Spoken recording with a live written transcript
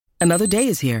Another day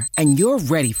is here, and you're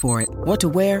ready for it. What to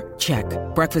wear? Check.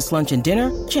 Breakfast, lunch, and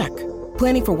dinner? Check.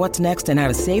 Planning for what's next and how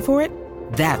to save for it?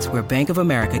 That's where Bank of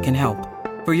America can help.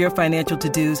 For your financial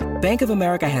to-dos, Bank of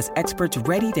America has experts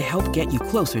ready to help get you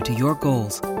closer to your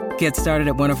goals. Get started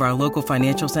at one of our local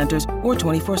financial centers or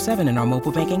 24/7 in our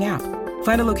mobile banking app.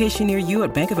 Find a location near you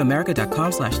at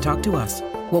bankofamerica.com/talktous.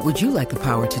 What would you like the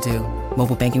power to do?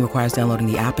 Mobile banking requires downloading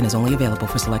the app and is only available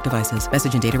for select devices.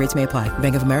 Message and data rates may apply.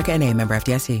 Bank of America N.A., member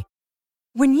FDIC.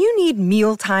 When you need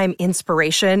mealtime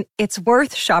inspiration, it's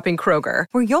worth shopping Kroger,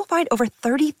 where you'll find over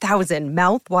 30,000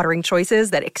 mouth-watering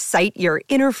choices that excite your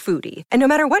inner foodie. And no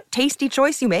matter what tasty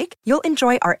choice you make, you'll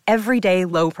enjoy our everyday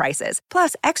low prices,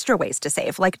 plus extra ways to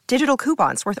save, like digital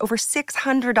coupons worth over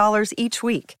 $600 each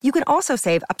week. You can also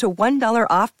save up to $1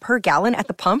 off per gallon at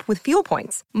the pump with fuel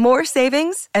points. More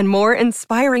savings and more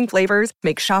inspiring flavors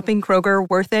make shopping Kroger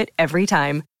worth it every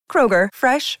time. Kroger,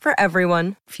 fresh for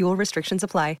everyone. Fuel restrictions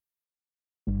apply.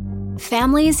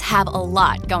 Families have a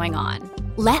lot going on.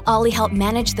 Let Ollie help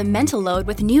manage the mental load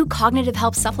with new cognitive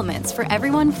help supplements for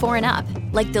everyone 4 and up,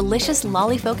 like delicious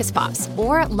Lolly Focus Pops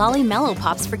or Lolly Mellow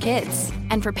Pops for kids.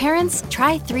 And for parents,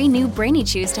 try 3 new Brainy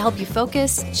Chews to help you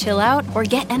focus, chill out, or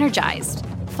get energized.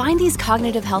 Find these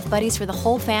cognitive health buddies for the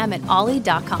whole fam at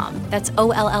ollie.com. That's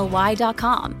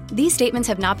OLLY.com. These statements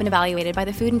have not been evaluated by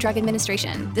the Food and Drug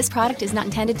Administration. This product is not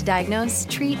intended to diagnose,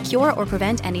 treat, cure, or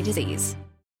prevent any disease.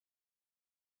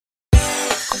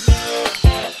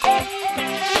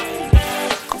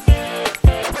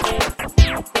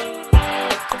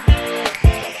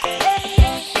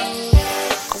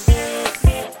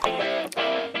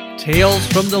 Tales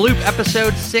from the Loop,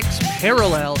 episode 6,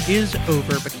 Parallel, is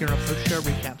over, but here on post-show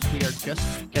recaps, we are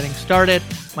just getting started.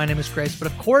 My name is Grace, but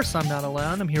of course I'm not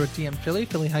alone. I'm here with DM Philly.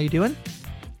 Philly, how you doing?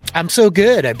 I'm so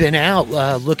good. I've been out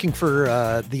looking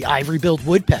for the ivory-billed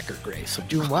woodpecker, Grace. I'm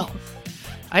doing well.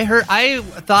 I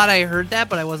thought I heard that,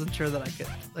 but I wasn't sure that I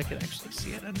could actually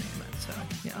see it and name it, so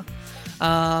yeah.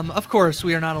 Of course,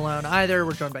 we are not alone either.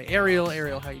 We're joined by Ariel.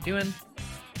 Ariel, how you doing?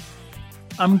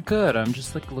 I'm good. I'm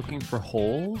just looking for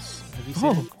holes. Have you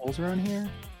seen any holes around here?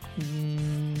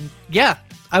 Yeah.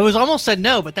 I was almost said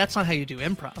no, but that's not how you do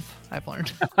improv, I've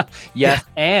learned. Yes,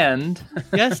 and.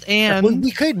 Yes, and. Well,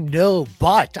 we could know,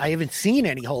 but I haven't seen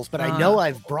any holes, but I know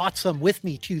I've brought some with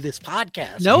me to this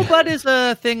podcast. No, but is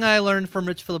a thing I learned from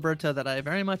Rich Filiberto that I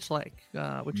very much like,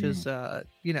 which is,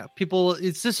 people,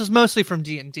 this is mostly from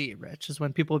D&D, Rich, is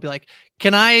when people will be like,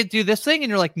 can I do this thing? And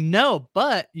you're like, no,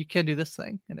 but you can do this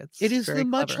thing. And it is the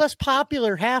much less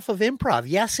popular half of improv.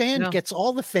 Yes, and gets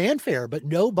all the fanfare, but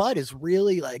no, but is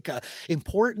really like a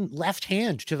important left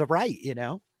hand to the right,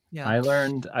 Yeah. I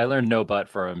learned no but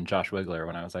from Josh Wigler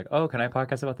when I was like, oh, can I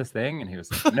podcast about this thing? And he was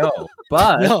like, no,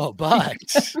 but. No, but.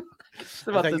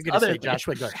 About I thought you were going to say Josh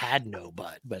Wigler had no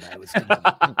but I was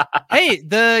Hey,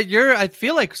 I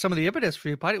feel like some of the impetus for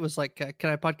your pod, it was like, can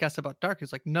I podcast about Dark?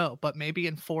 It's like, no, but maybe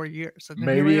in 4 years. And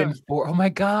maybe in 4. Oh my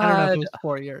God. I don't know if it was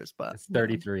 4 years, but it's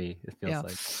 33. It feels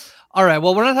like. All right.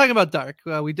 Well, we're not talking about Dark.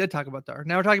 We did talk about Dark.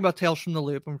 Now we're talking about Tales from the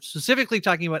Loop. And we're specifically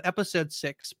talking about episode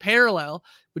 6, Parallel,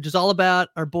 which is all about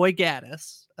our boy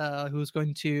Gaddis, who's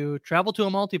going to travel to a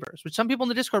multiverse, which some people in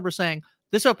the Discord were saying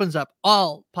this opens up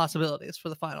all possibilities for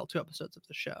the final 2 episodes of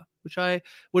the show, which I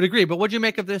would agree. But what'd you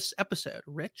make of this episode,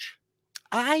 Rich?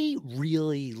 I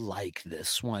really like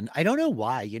this one. I don't know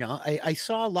why, I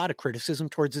saw a lot of criticism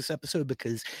towards this episode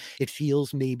because it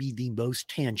feels maybe the most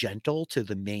tangential to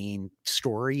the main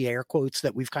story, air quotes,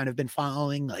 that we've kind of been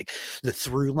following. Like the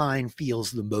through line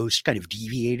feels the most kind of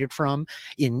deviated from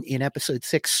in episode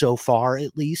 6 so far,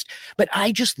 at least. But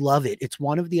I just love it. It's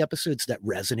one of the episodes that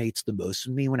resonates the most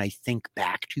with me when I think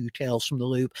back to Tales from the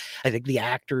Loop. I think the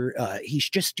actor, he's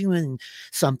just doing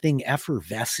something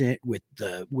effervescent with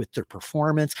their performance.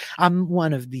 I'm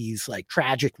one of these like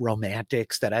tragic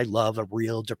romantics that I love a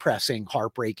real depressing,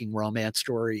 heartbreaking romance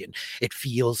story. And it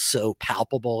feels so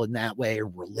palpable in that way, or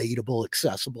relatable,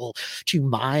 accessible to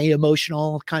my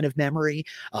emotional kind of memory.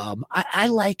 I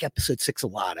like episode 6 a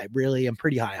lot. I really am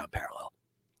pretty high on Parallel.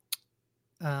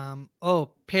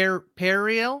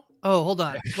 Periel? Oh, hold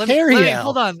on.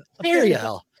 Hold on.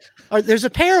 Ariel. There's a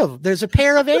pair of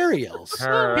Ariels.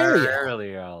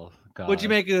 Ariel. What'd you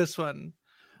make of this one?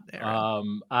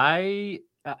 I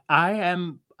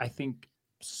am, I think,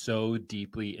 so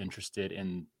deeply interested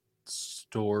in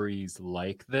stories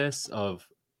like this of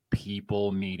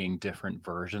people meeting different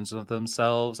versions of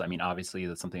themselves. I mean, obviously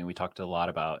that's something we talked a lot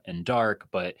about in Dark,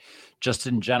 but just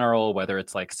in general, whether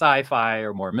it's like sci-fi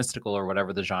or more mystical or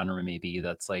whatever the genre may be,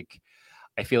 that's like,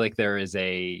 I feel like there is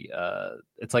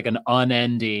it's like an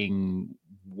unending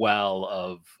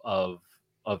well of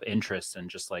interest and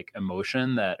just like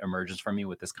emotion that emerges from me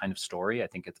with this kind of story.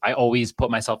 I always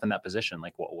put myself in that position.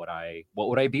 Like, what would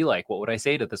I be like? What would I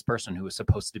say to this person who is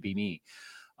supposed to be me?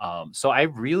 So I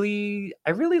really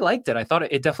liked it. I thought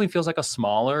it definitely feels like a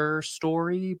smaller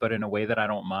story, but in a way that I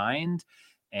don't mind.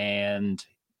 And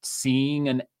seeing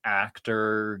an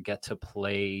actor get to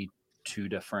play two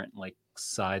different like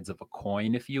sides of a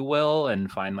coin, if you will,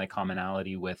 and find like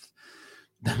commonality with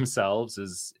themselves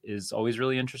is always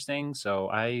really interesting. So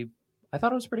I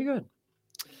thought it was pretty good.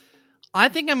 I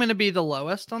think I'm going to be the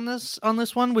lowest on this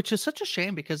one, which is such a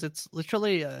shame because it's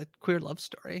literally a queer love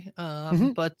story.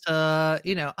 But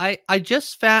you know, I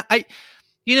just found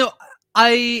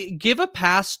I give a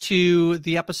pass to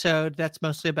the episode that's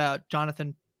mostly about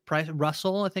Jonathan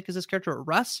Russell, I think is his character, or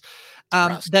Russ.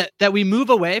 That we move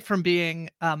away from being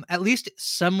at least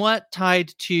somewhat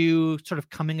tied to sort of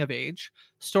coming of age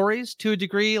stories to a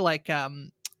degree. Like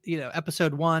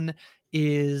episode 1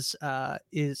 is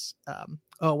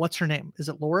oh, what's her name? Is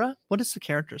it Laura? What is the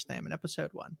character's name in episode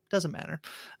 1? Doesn't matter.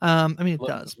 I mean, it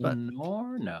does, but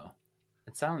no.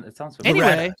 It sounds familiar.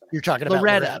 Anyway, you're talking about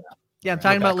Loretta. Yeah, I'm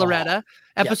talking about Loretta.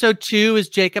 Episode 2 is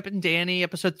Jacob and Danny.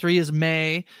 Episode 3 is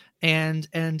May and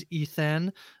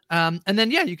Ethan. And then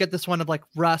you get this one of like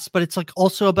Russ, but it's like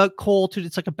also about Cole too.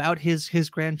 It's like about his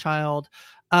grandchild.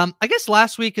 I guess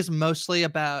last week is mostly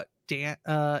about Danny,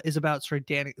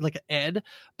 like Ed.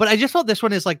 But I just felt this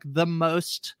one is like the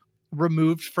most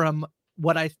removed from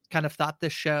what I kind of thought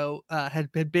this show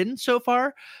had been so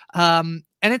far. And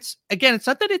it's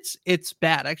not that it's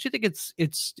bad. I actually think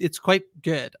it's quite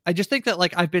good. I just think that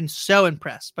like I've been so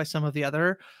impressed by some of the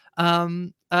other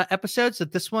episodes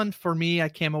that this one for me, I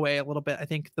came away a little bit, I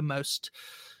think the most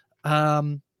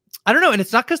I don't know, and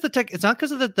it's not because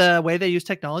of the way they use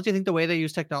technology. I think the way they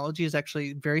use technology is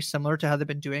actually very similar to how they've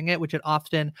been doing it, which it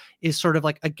often is sort of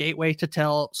like a gateway to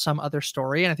tell some other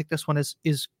story. And I think this one is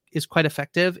quite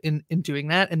effective in doing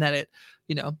that, and that it,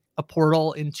 a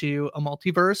portal into a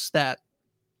multiverse that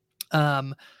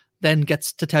then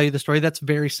gets to tell you the story. That's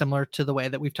very similar to the way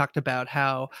that we've talked about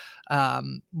how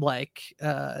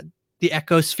the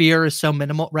ecosphere is so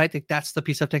minimal, right? Like that's the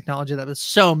piece of technology that is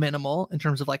so minimal in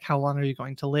terms of like how long are you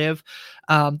going to live.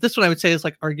 This one I would say is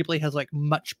like arguably has like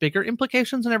much bigger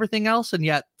implications than everything else, and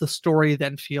yet the story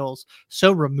then feels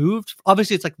so removed.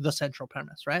 Obviously, it's like the central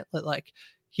premise, right? Like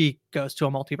he goes to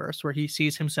a multiverse where he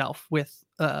sees himself with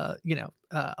a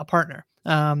partner.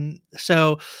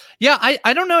 So yeah,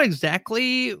 I don't know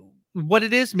exactly what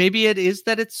it is. Maybe it is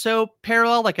that it's so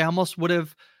parallel. Like I almost would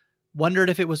have wondered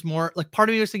if it was more like, part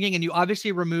of me was thinking, and you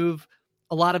obviously remove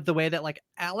a lot of the way that like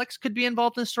Alex could be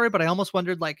involved in the story, but I almost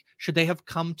wondered like, should they have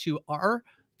come to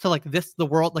the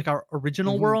world, like our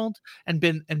original world and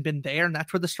been there, and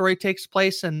that's where the story takes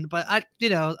place. But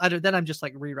then I'm just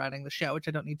like rewriting the show, which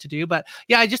I don't need to do. But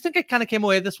yeah, I just think I kind of came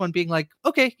away with this one being like,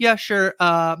 okay, yeah, sure.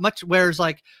 Whereas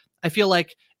like, I feel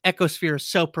like Ecosphere is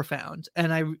so profound.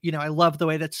 And I love the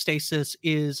way that stasis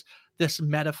is this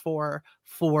metaphor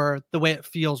for the way it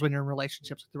feels when you're in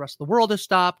relationships with the rest of the world has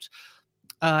stopped,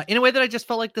 in a way that I just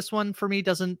felt like this one for me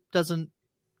doesn't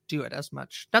do it as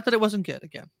much. Not that it wasn't good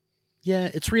again.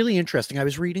 Yeah, it's really interesting. I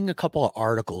was reading a couple of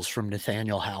articles from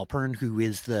Nathaniel Halpern, who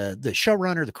is the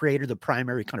showrunner, the creator, the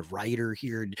primary kind of writer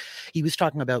here. And he was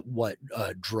talking about what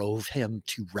drove him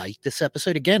to write this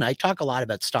episode. Again, I talk a lot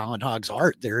about Stalenhag's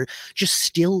art. They're just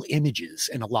still images,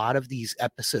 and a lot of these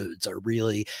episodes are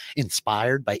really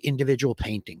inspired by individual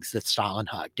paintings that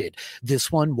Stalenhag did.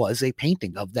 This one was a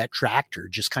painting of that tractor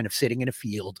just kind of sitting in a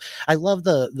field. I love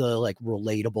the like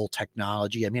relatable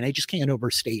technology. I mean, I just can't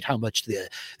overstate how much the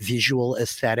visual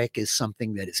aesthetic is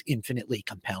something that is infinitely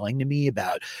compelling to me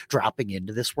about dropping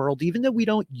into this world, even though we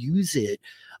don't use it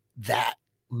that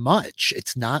much.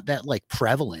 It's not that like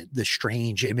prevalent, the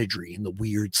strange imagery and the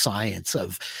weird science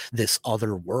of this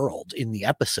other world in the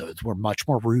episodes. We're much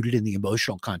more rooted in the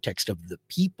emotional context of the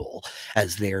people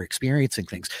as they're experiencing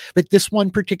things. But this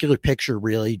one particular picture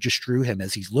really just drew him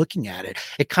as he's looking at it.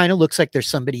 It kind of looks like there's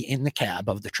somebody in the cab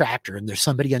of the tractor and there's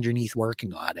somebody underneath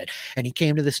working on it. And he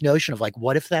came to this notion of like,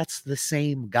 what if that's the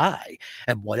same guy?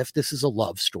 And what if this is a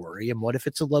love story? And what if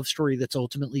it's a love story that's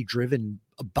ultimately driven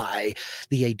by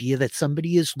the idea that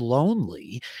somebody is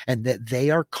lonely and that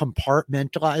they are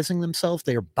compartmentalizing themselves.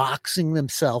 They are boxing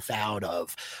themselves out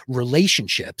of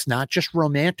relationships, not just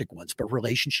romantic ones, but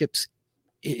relationships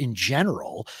in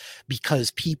general,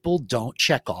 because people don't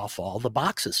check off all the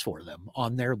boxes for them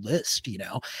on their list, you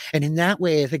know? And in that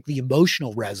way, I think the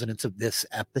emotional resonance of this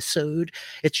episode,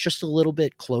 it's just a little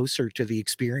bit closer to the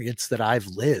experience that I've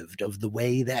lived, of the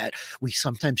way that we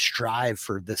sometimes strive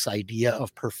for this idea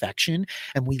of perfection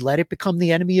and we let it become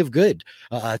the enemy of good.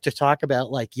 To talk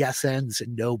about like yes ends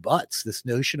and no buts, this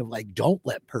notion of like, don't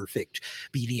let perfect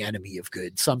be the enemy of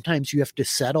good. Sometimes you have to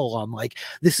settle on like,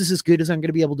 this is as good as I'm going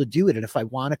to be able to do it. And if I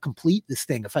want to complete this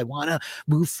thing, if I want to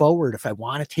move forward, if I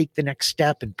want to take the next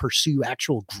step and pursue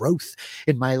actual growth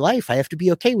in my life, I have to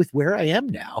be okay with where I am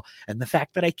now. And the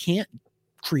fact that I can't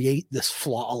create this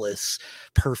flawless,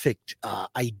 perfect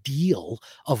ideal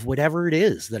of whatever it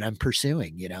is that I'm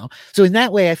pursuing, you know? So in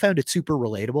that way, I found it super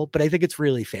relatable, but I think it's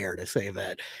really fair to say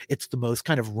that it's the most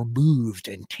kind of removed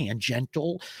and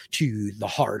tangential to the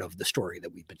heart of the story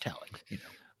that we've been telling, you know?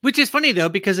 Which is funny though,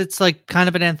 because it's like kind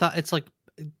of it's like,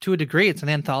 to a degree, it's an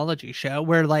anthology show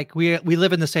where like we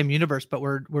live in the same universe, but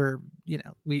we're you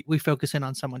know, we focus in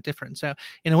on someone different. So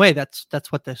in a way, that's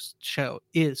what this show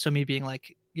is. So me being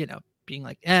like, you know, being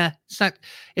like,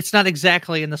 it's not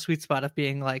exactly in the sweet spot of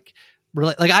being like,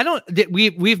 really, like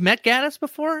we've met Gaddis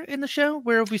before in the show.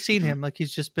 Where have we seen him? Like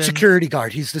he's just been security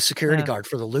guard. He's the security guard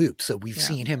for the loop. So we've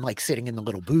seen him like sitting in the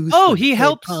little booth. Oh, he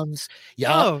helps.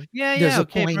 Yeah. Oh, yeah. There's a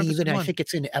point even, I think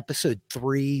it's in episode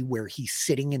 3 where he's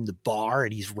sitting in the bar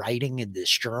and he's writing in this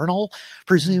journal,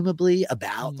 presumably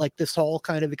about like this whole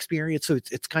kind of experience. So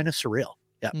it's kind of surreal.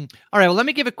 Yeah. All right. Well, let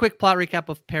me give a quick plot recap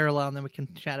of Parallel, and then we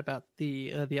can chat about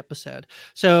the episode.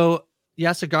 So,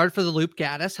 yes, a guard for the loop,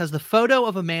 Gaddis, has the photo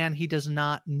of a man he does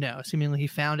not know. Seemingly, he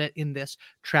found it in this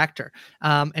tractor.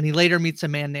 And he later meets a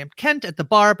man named Kent at the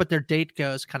bar, but their date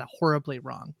goes kind of horribly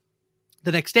wrong.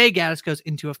 The next day, Gaddis goes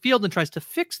into a field and tries to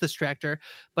fix this tractor,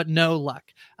 but no luck.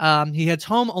 He heads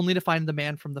home only to find the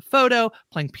man from the photo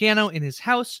playing piano in his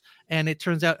house, and it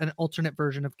turns out an alternate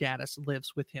version of Gaddis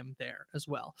lives with him there as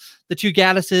well. The two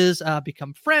Gaddises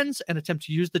become friends and attempt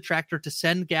to use the tractor to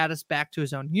send Gaddis back to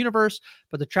his own universe,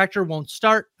 but the tractor won't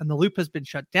start, and the loop has been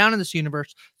shut down in this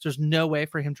universe, so there's no way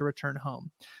for him to return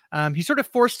home. He's sort of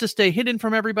forced to stay hidden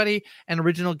from everybody, and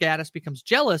original Gaddis becomes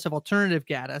jealous of alternative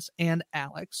Gaddis and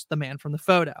Alex, the man from the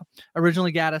photo.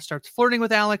 Originally, Gaddis starts flirting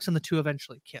with Alex, and the two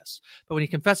eventually kiss. But when he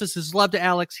confesses his love to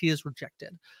Alex, he is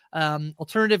rejected.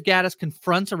 Alternative Gaddis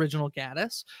confronts original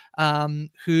Gaddis,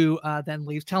 who then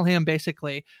leaves, telling him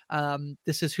basically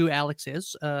this is who Alex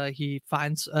is. He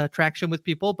finds traction with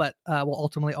people, but will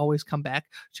ultimately always come back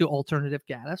to alternative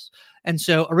Gaddis. And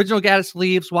so original Gaddis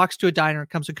leaves, walks to a diner,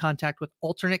 comes in contact with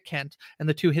alternate Kent, and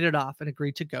the two hit it off and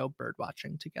agreed to go bird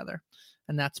watching together.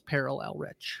 And that's Parallel,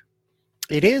 Rich.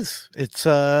 It is. It's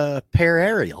pair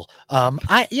aerial.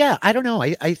 I don't know.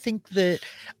 I think that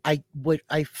what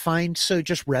I find so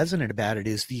just resonant about it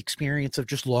is the experience of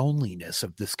just loneliness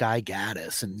of this guy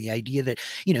Gaddis, and the idea that,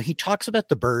 you know, he talks about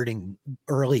the birding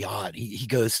early on. He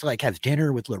goes to like have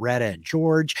dinner with Loretta and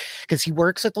George because he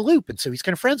works at the Loop, and so he's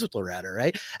kind of friends with Loretta,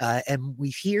 right? And we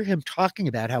hear him talking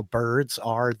about how birds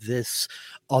are this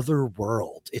other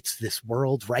world. It's this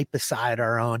world right beside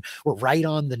our own. We're right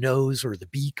on the nose or the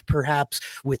beak, perhaps,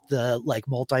 with the like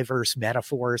multiverse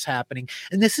metaphors happening.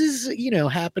 And this is, you know,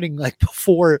 happening like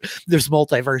before there's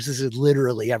multiverses in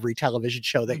literally every television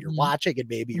show that you're watching, and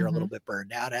maybe you're a little bit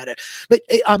burned out at it. But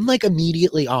I'm like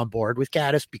immediately on board with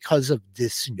Gaddis because of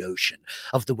this notion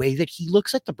of the way that he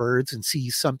looks at the birds and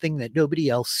sees something that nobody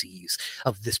else sees,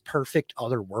 of this perfect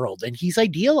other world. And he's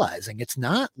idealizing. It's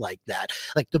not like that.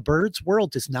 Like the bird's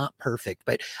world is not perfect.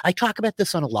 But I talk about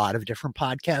this on a lot of different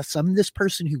podcasts. I'm this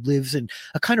person who lives in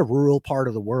a kind of rural part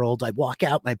of the world. I walk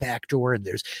out my back door and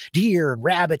there's deer and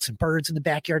rabbits and birds in the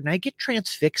backyard, and I get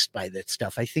transfixed by that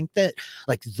stuff. I think that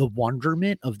like the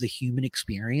wonderment of the human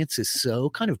experience is so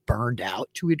kind of burned out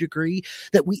to a degree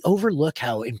that we overlook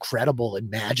how incredible and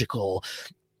magical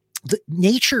the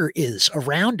nature is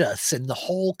around us, and the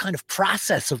whole kind of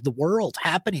process of the world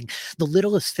happening, the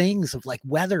littlest things of like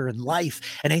weather and life.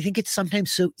 And I think it's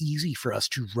sometimes so easy for us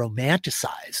to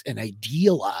romanticize and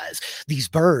idealize these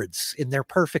birds in their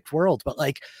perfect world. But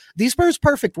like these birds'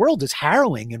 perfect world is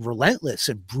harrowing and relentless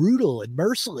and brutal and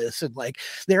merciless. And like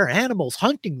there are animals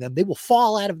hunting them. They will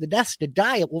fall out of the nest and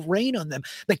die. It will rain on them.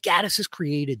 But Gaddis has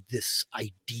created this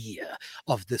idea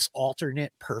of this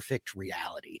alternate perfect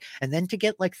reality. And then to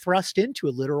get like thrust into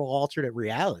a literal alternate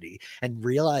reality and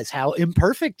realize how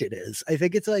imperfect it is, I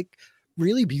think it's like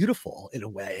really beautiful in a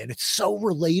way. And it's so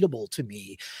relatable to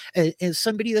me as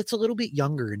somebody that's a little bit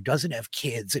younger and doesn't have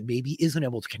kids and maybe isn't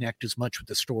able to connect as much with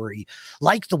the story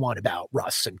like the one about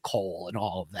Russ and Cole and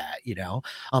all of that, you know.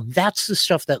 That's the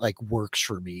stuff that like works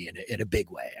for me in a big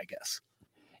way, I guess.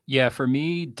 Yeah, for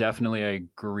me, definitely, I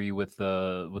agree with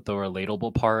the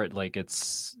relatable part. Like,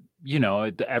 it's,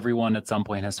 everyone at some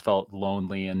point has felt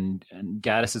lonely, and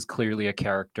Gaddis is clearly a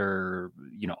character.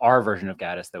 Our version of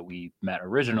Gaddis that we met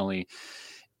originally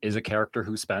is a character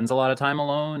who spends a lot of time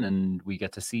alone, and we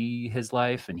get to see his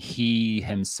life. And he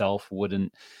himself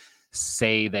wouldn't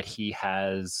say that he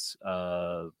has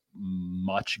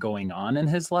much going on in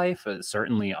his life.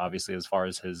 Certainly, obviously, as far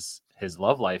as his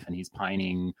love life, and he's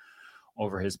pining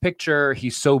over his picture.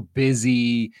 He's so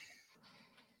busy,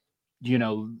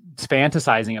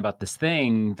 fantasizing about this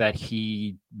thing, that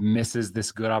he misses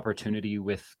this good opportunity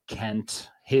with Kent,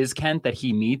 his Kent that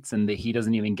he meets, and that he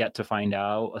doesn't even get to find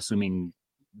out, assuming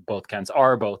both Kents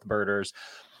are both birders.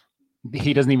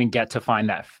 He doesn't even get to find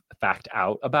that fact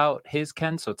out about his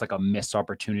Kent. So it's like a missed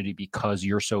opportunity because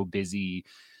you're so busy,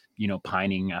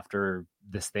 pining after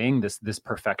this thing, this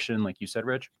perfection, like you said,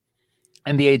 Rich.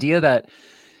 And the idea that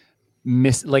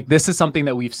this is something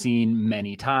that we've seen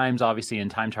many times, obviously, in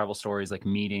time travel stories, like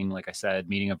I said,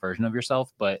 meeting a version of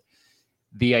yourself. But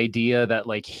the idea that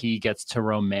like he gets to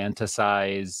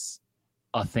romanticize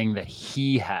a thing that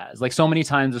he has, like so many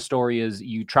times the story is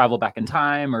you travel back in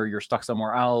time or you're stuck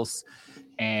somewhere else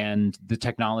and the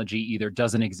technology either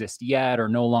doesn't exist yet or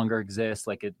no longer exists,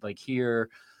 like here,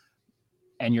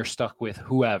 and you're stuck with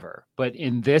whoever. But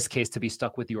in this case, to be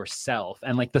stuck with yourself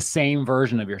and like the same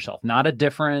version of yourself, not a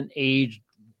different age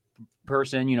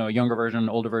person, a younger version, an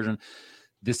older version.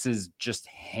 This is just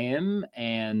him.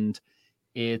 And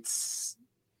it's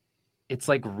just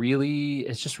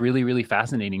really, really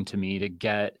fascinating to me to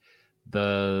get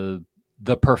the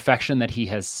perfection that he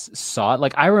has sought.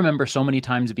 Like, I remember so many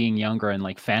times being younger and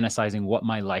like fantasizing what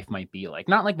my life might be like,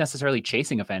 not like necessarily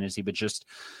chasing a fantasy, but just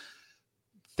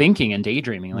thinking and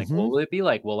daydreaming, like, what will it be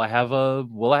like? Will I have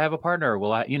a partner?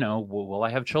 Will I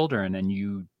have children? And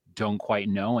you don't quite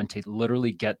know, and to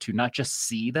literally get to not just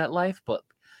see that life, but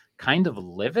kind of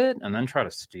live it and then try to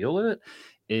steal it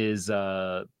is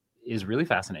really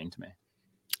fascinating to me.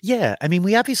 Yeah, I mean,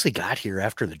 we obviously got here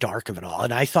after the dark of it all,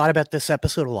 and I thought about this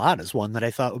episode a lot as one that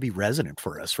I thought would be resonant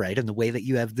for us, right? And the way that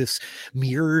you have this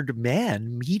mirrored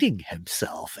man meeting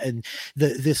himself, and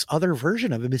this other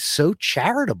version of him is so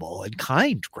charitable and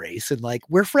kind, Grace, and like,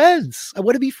 we're friends. I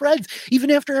want to be friends.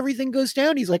 Even after everything goes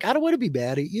down, he's like, I don't want to be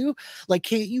mad at you. Like,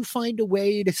 can't you find a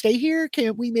way to stay here?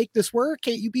 Can't we make this work?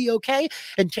 Can't you be okay?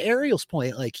 And to Ariel's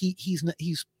point, like he's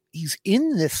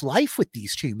in this life with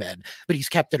these two men, but he's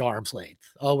kept at arm's length.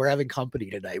 Oh, we're having company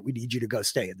tonight. We need you to go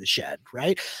stay in the shed,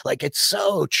 right? Like, it's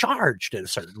so charged in a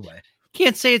certain way.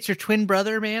 Can't say it's your twin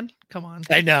brother, man. Come on.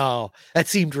 I know. That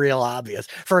seemed real obvious.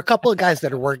 For a couple of guys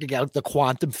that are working out the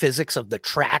quantum physics of the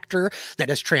tractor that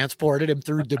has transported him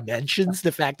through dimensions,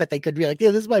 the fact that they could be like,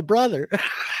 yeah, this is my brother.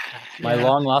 My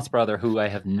long lost brother, who I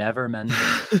have never mentioned.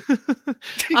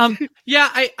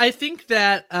 I think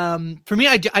that for me,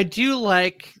 I do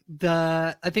like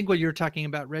I think what you're talking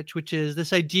about, Rich, which is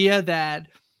this idea that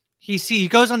he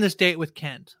goes on this date with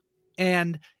Kent,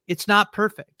 and it's not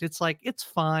perfect. It's like, it's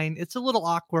fine. It's a little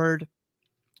awkward,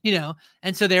 and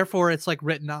so therefore it's like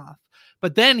written off.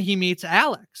 But then he meets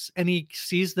Alex, and he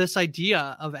sees this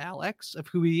idea of Alex, of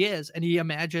who he is, and he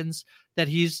imagines that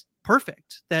he's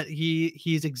perfect, that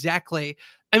he's exactly,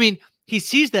 I mean, he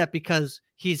sees that because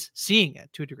he's seeing it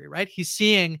to a degree, right? He's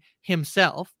seeing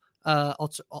himself,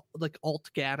 like Alt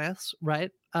Gaddis,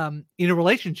 right? In a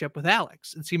relationship with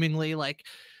Alex, and seemingly, like,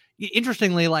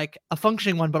 interestingly, like a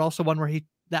functioning one, but also one where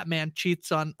that man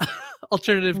cheats on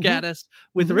alternative Gaddis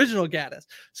with original Gaddis.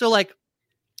 So like,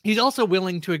 he's also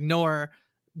willing to ignore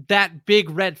that big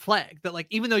red flag that, like,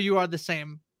 even though you are the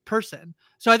same person.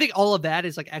 So I think all of that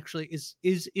is like actually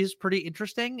is pretty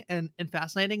interesting and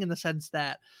fascinating in the sense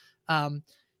that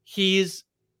he's,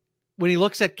 when he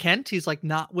looks at Kent, he's like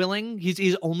not willing.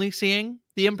 He's only seeing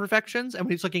the imperfections, and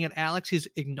when he's looking at Alex, he's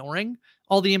ignoring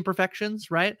all the imperfections,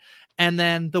 right? And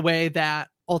then the way that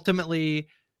ultimately,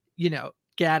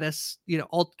 Gaddis,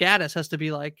 Alt Gaddis has to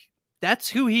be like, that's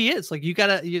who he is. Like, you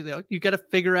gotta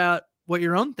figure out what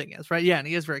your own thing is, right? Yeah, and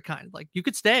he is very kind. Like, you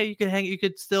could stay, you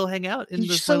could still hang out in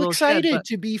He's so excited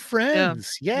to be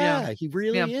friends. Yeah, he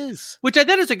really is. Which I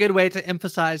thought is a good way to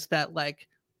emphasize that, like,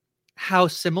 how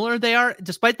similar they are,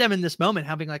 despite them in this moment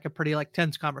having like a pretty like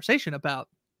tense conversation about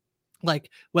like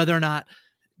whether or not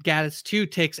Gaddis 2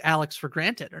 takes Alex for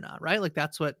granted or not, right? Like,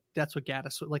 that's what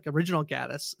Gaddis, like original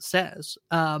Gaddis, says.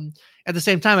 At the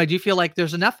same time, I do feel like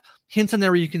there's enough hints in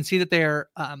there where you can see that they're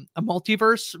a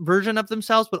multiverse version of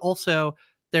themselves, but also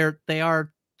they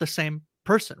are the same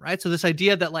person, right? So this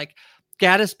idea that like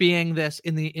Gaddis being this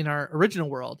in our original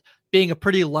world, being a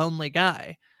pretty lonely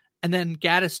guy, And then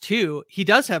Gaddis too, he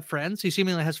does have friends. He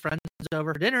seemingly has friends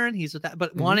over for dinner, and he's with that.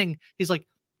 But he's like,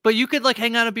 but you could like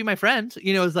hang out and be my friend.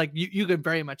 You know, it's like you could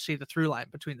very much see the through line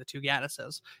between the two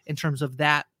Gaddises in terms of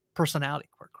that personality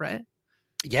quirk, right?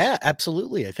 Yeah,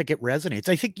 absolutely. I think it resonates.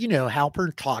 I think,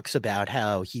 Halpern talks about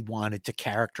how he wanted to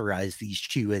characterize these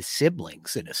two as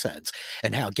siblings in a sense,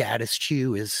 and how Gaddis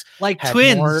Chew is like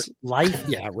twins. More life.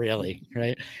 Yeah, really.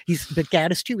 Right. But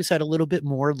Gaddis Chew has had a little bit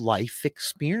more life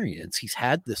experience. He's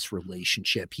had this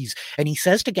relationship. He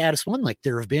says to Gaddis one, like,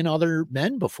 there have been other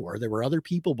men before. There were other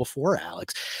people before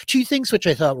Alex. Two things which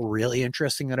I thought were really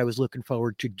interesting that I was looking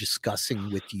forward to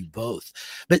discussing with you both.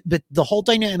 But the whole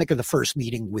dynamic of the first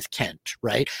meeting with Kent,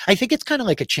 right? I think it's kind of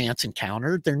like a chance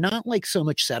encounter. They're not like so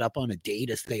much set up on a date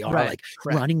as they are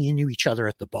running into each other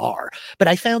at the bar. But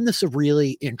I found this a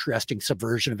really interesting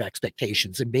subversion of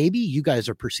expectations. And maybe you guys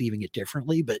are perceiving it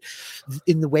differently, but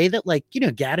in the way that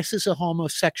Gaddis is a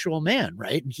homosexual man,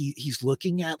 right? And he's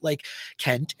looking at like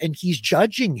Kent and he's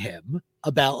judging him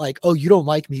about like, oh, you don't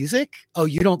like music? Oh,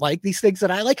 you don't like these things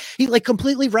that I like? He like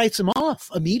completely writes him off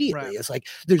immediately. Right. It's like,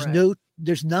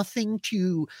 there's nothing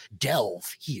to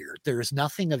delve here. There's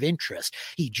nothing of interest.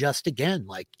 He just, again,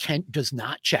 like Kent does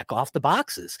not check off the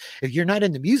boxes. If you're not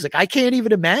into music, I can't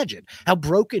even imagine how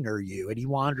broken are you? And he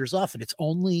wanders off. And it's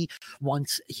only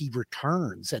once he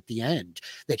returns at the end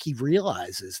that he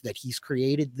realizes that he's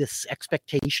created this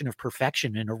expectation of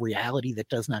perfection in a reality that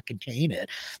does not contain it,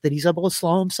 that he's able to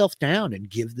slow himself down and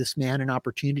give this man an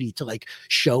opportunity to like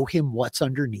show him what's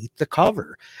underneath the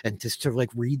cover and just to like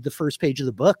read the first page of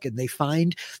the book. And they find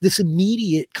this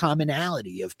immediate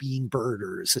commonality of being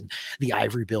birders and the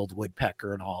ivory-billed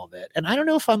woodpecker and all of it. And I don't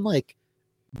know if I'm like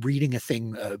reading a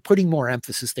thing, putting more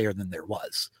emphasis there than there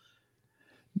was.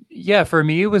 Yeah, for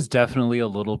me, it was definitely a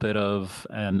little bit of,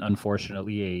 and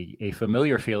unfortunately, a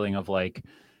familiar feeling of like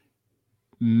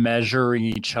measuring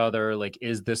each other. Like,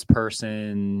 is this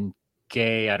person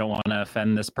gay? I don't want to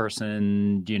offend this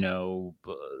person.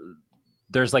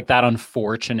 There's like that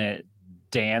unfortunate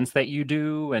dance that you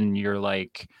do, and you're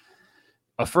like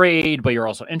afraid, but you're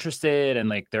also interested, and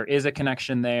like there is a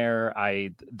connection there.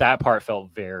 That part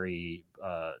felt very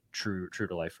true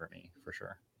to life for me, for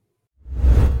sure.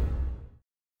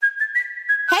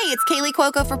 Hey, it's Kaylee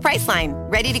Cuoco for Priceline.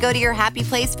 Ready to go to your happy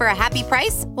place for a happy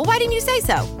price? Well, why didn't you say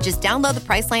so? Just download the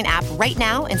Priceline app right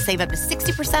now and save up to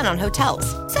 60% on hotels.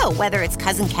 So whether it's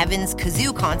Cousin Kevin's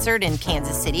Kazoo Concert in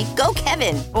Kansas City, go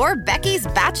Kevin, or Becky's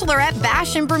Bachelorette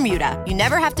Bash in Bermuda, you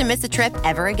never have to miss a trip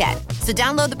ever again. So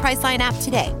download the Priceline app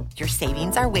today. Your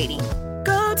savings are waiting.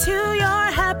 Go to your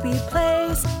happy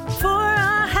place for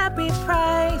a happy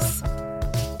price.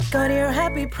 Go to your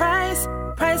happy price,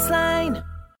 Priceline.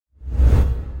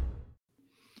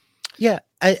 Yeah,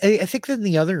 I think then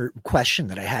the other question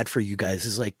that I had for you guys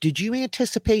is like, did you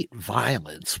anticipate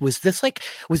violence? Was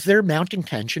there mounting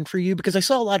tension for you? Because I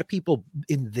saw a lot of people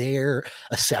in their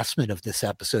assessment of this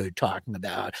episode talking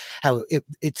about how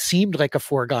it seemed like a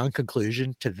foregone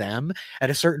conclusion to them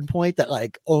at a certain point that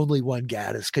like only one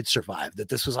Gaddis could survive, that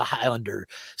this was a Highlander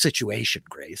situation,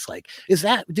 Grace. Like,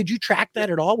 did you track that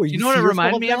at all? Were you know what it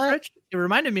reminded me of, Rich? It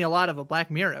reminded me a lot of a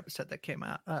Black Mirror episode that came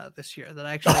out this year that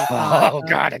I actually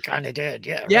God, it kind of did.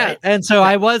 Yeah. Right. And so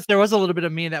there was a little bit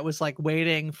of me that was like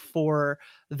waiting for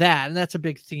that. And that's a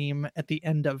big theme at the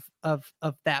end of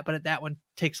that. But that one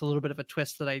takes a little bit of a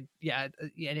twist that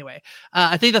anyway.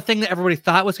 I think the thing that everybody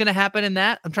thought was going to happen in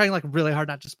that, I'm trying like really hard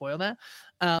not to spoil that.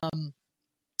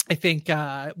 I think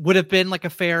would have been like a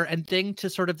fair ending to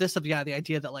sort of this the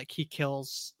idea that like he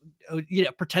kills,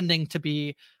 pretending to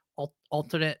be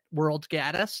alternate world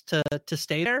Gaddis to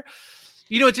stay there.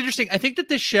 It's interesting. I think that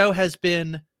this show has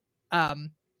been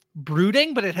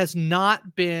brooding, but it has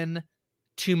not been,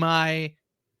 to my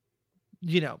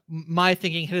my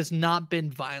thinking, it has not been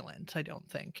violent. I don't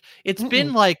think it's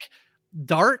been like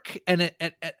dark and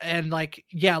like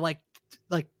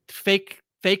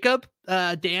fake up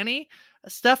Danny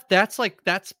stuff.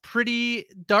 That's pretty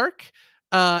dark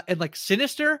and like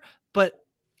sinister, but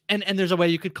and there's a way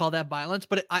you could call that violence,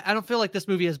 but I don't feel like this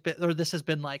movie has been, or this has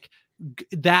been like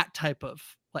that type of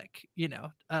like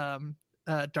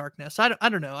darkness. I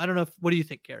don't know. What do you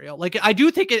think, Ariel? Like, I do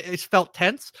think it felt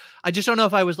tense. I just don't know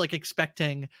if I was like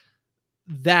expecting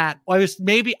that. I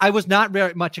was not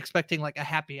very much expecting like a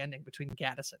happy ending between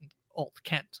Gaddis and old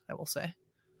Kent, I will say.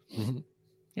 Mm-hmm.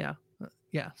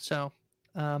 Yeah. So,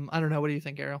 I don't know. What do you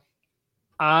think, Ariel?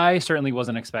 I certainly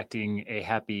wasn't expecting a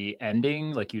happy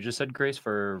ending, like you just said, Grace,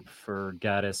 for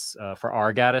Gaddis, for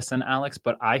our Gaddis and Alex.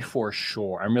 But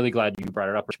I'm really glad you brought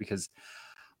it up, because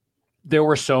there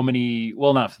were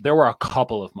there were a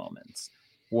couple of moments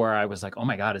where I was like, oh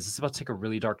my God, is this about to take a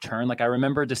really dark turn? Like, I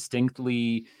remember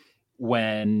distinctly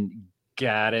when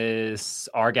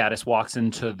our Gaddis walks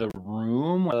into the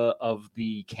room of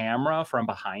the camera from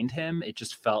behind him, it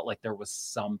just felt like there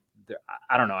was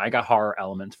I don't know, I got horror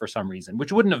elements for some reason,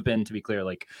 which wouldn't have been, to be clear,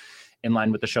 like in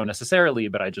line with the show necessarily,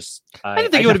 but I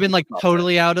don't think it would have been like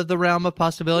totally out of the realm of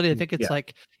possibility. I think it's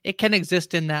like it can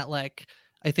exist in that, like,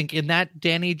 I think in that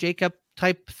Danny Jacob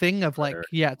type thing of like,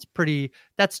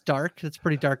 that's dark. That's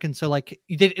pretty dark. And so like,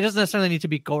 it doesn't necessarily need to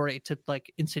be gory to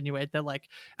like insinuate that, like,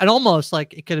 and almost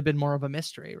like it could have been more of a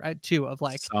mystery, right? Too, of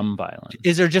like some violence.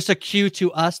 Is there just a cue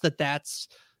to us that's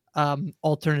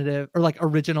alternative or like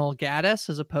original Gaddis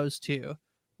as opposed to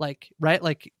like, right?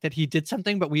 Like that he did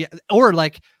something, but or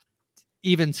like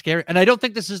even scary. And I don't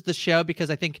think this is the show, because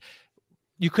I think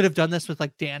you could have done this with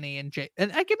like Danny and Jay,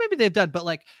 and I guess maybe they've done, but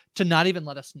like to not even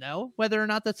let us know whether or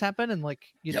not that's happened and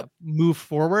like, you know, move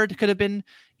forward could have been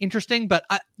interesting. But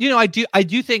I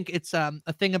do think it's a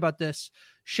thing about this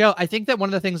show. I think that one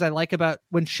of the things I like about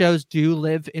when shows do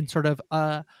live in sort of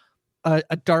a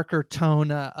darker tone,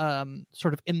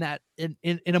 sort of in that, in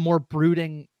a more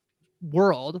brooding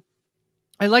world,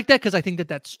 I like that because I think that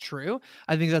that's true.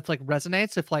 I think that's like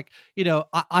resonates. If like, you know,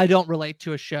 I don't relate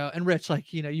to a show, and Rich,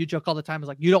 like, you know, you joke all the time is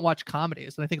like, you don't watch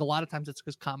comedies. And I think a lot of times it's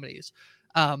because comedies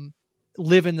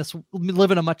live in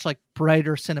a much like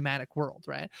brighter cinematic world,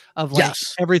 right? Of like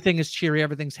everything is cheery,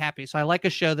 everything's happy. So I like a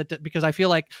show that, because I feel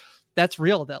like that's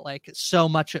real, that like so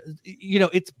much, you know,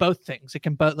 it's both things. It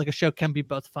can both, like a show can be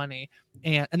both funny,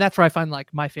 and that's where I find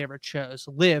like my favorite shows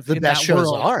live in that world. The best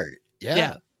shows are.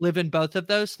 Yeah. Live in both of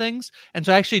those things. And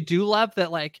so I actually do love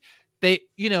that, like, they,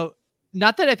 you know,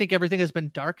 not that I think everything has been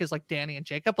dark as like Danny and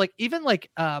Jacob, like even like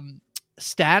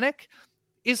Static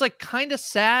is like kind of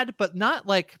sad, but not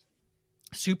like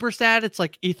super sad. It's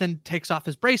like Ethan takes off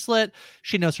his bracelet,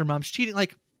 she knows her mom's cheating.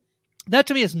 Like that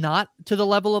to me is not to the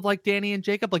level of like Danny and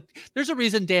Jacob. Like there's a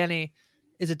reason Danny,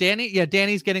 is it Danny? Yeah,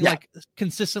 Danny's getting like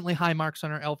consistently high marks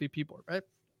on her LVP board, right?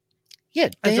 Yeah,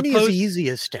 Danny is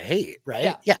easiest to hate,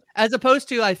 right? Yeah. As opposed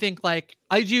to, I think, like,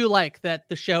 I do like that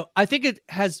the show, I think it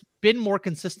has been more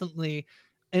consistently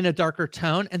in a darker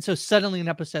tone. And so suddenly in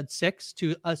episode 6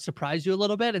 to surprise you a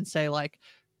little bit and say, like,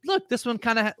 look, this one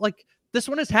kind of like, this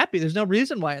one is happy. There's no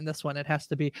reason why in this one it has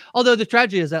to be. Although the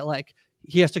tragedy is that, like,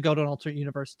 he has to go to an alternate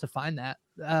universe to find that.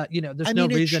 You know, there's no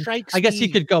reason. I guess he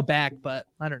could go back, but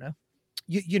I don't know.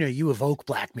 You know, you evoke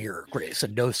Black Mirror, Grace,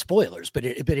 and no spoilers, but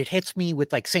it hits me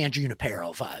with like San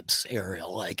Junipero vibes,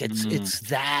 Ariel. Like it's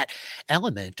that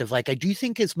element of like, I do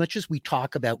think as much as we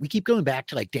talk about, we keep going back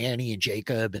to like Danny and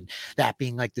Jacob and that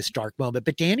being like this dark moment,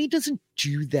 but Danny doesn't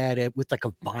do that with like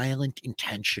a violent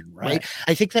intention, right?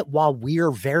 I think that while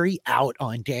we're very out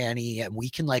on Danny and we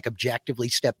can like objectively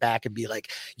step back and be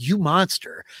like, you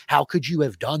monster, how could you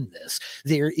have done this?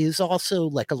 There is also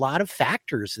like a lot of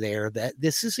factors there that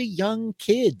this is a young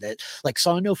kid that like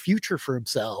saw no future for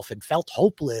himself and felt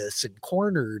hopeless and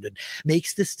cornered and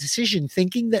makes this decision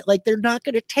thinking that like they're not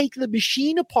going to take the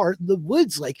machine apart in the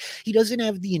woods. Like he doesn't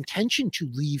have the intention to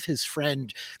leave his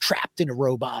friend trapped in a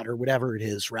robot or whatever it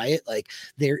is, right? Like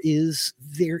there is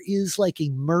like a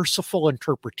merciful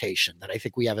interpretation that I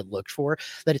think we haven't looked for,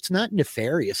 that it's not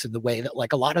nefarious in the way that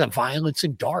like a lot of the violence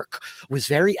in Dark was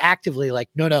very actively like,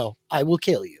 no, I will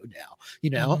kill you now.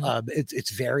 You know, it's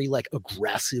very like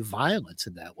aggressive violence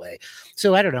in that way.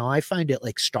 So I don't know. I find it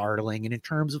like startling. And in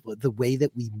terms of the way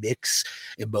that we mix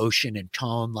emotion and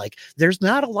tone, like there's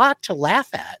not a lot to laugh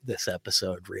at this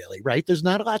episode, really, right? There's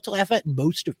not a lot to laugh at in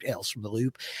most of Tales from the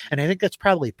Loop. And I think that's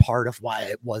probably part of why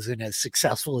it wasn't as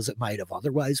successful as it might have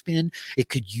otherwise been. It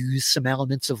could use some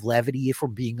elements of levity if we're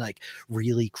being like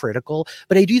really critical.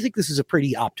 But I do think this is a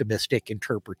pretty optimistic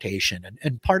interpretation.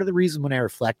 And part of the reason when I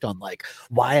reflect on like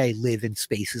why I live in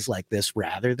spaces like this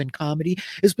rather than comedy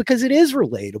is because it is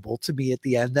relatable to me at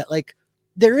the end that like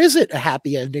there isn't a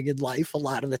happy ending in life. A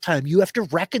lot of the time you have to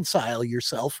reconcile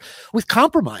yourself with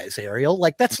compromise, Ariel.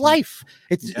 Like that's life.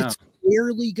 It's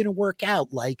rarely going to work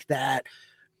out like that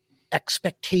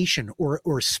expectation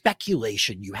or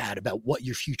speculation you had about what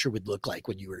your future would look like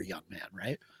when you were a young man,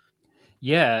 right?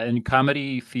 Yeah, and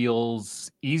comedy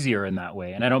feels easier in that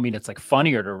way. And I don't mean it's like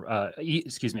funnier to,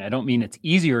 I don't mean it's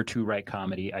easier to write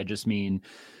comedy. I just mean,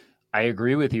 I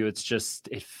agree with you. It's just,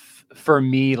 for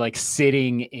me, like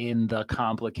sitting in the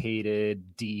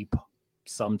complicated, deep,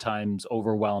 sometimes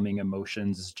overwhelming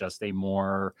emotions is just a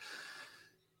more,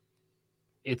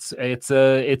 it's something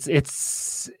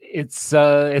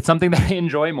that I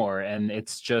enjoy more. And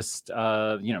it's just,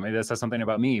 maybe that says something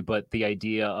about me, but the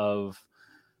idea of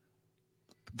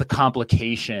the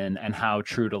complication and how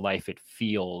true to life it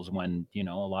feels when, a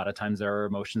lot of times there are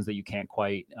emotions that you can't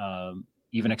quite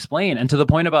even explain. And to the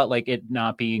point about like it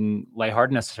not being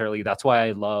lighthearted necessarily, that's why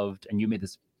I loved, and you made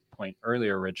this point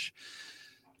earlier, Rich,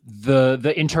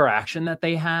 the interaction that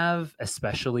they have,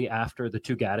 especially after the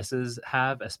two Gaddises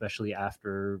have, especially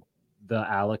after the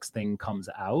Alex thing comes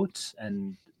out,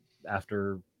 and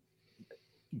after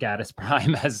Gaddis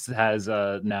Prime has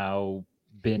now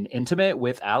been intimate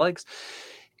with Alex.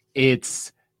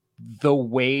 It's the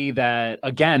way that,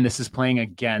 again, this is playing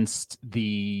against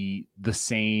the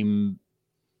same,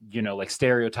 you know, like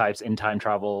stereotypes in time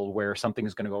travel where something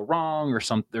is going to go wrong or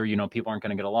something, or, you know, people aren't going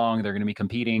to get along. They're going to be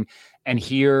competing. And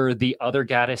here the other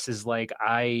Gaddis is like,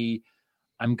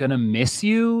 I'm going to miss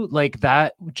you. Like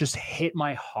that just hit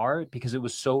my heart because it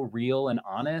was so real and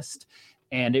honest.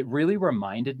 And it really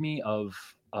reminded me of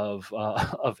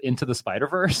Into the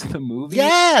Spider-Verse, the movie.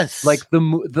 Yes. Like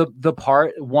the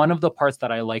part, one of the parts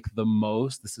that I like the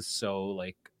most, this is so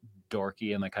like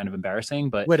dorky and like kind of embarrassing,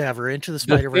 but whatever. Into the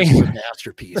Spider-Verse is a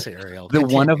masterpiece, Ariel.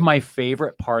 One of my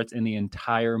favorite parts in the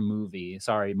entire movie,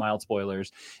 sorry, mild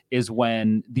spoilers, is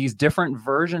when these different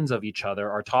versions of each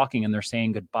other are talking and they're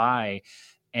saying goodbye,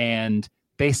 and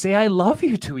they say I love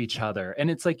you to each other.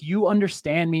 And it's like, you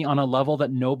understand me on a level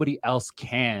that nobody else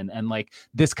can. And like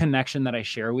this connection that I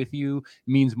share with you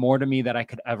means more to me than I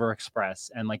could ever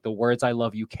express. And like the words I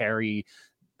love you carry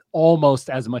almost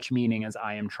as much meaning as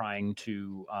I am trying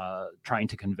to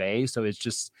convey. So it's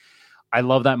just, I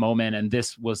love that moment. And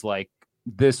this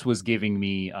was giving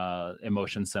me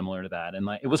emotions similar to that. And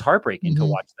like, it was heartbreaking to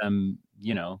watch them,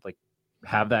 you know, like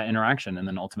have that interaction and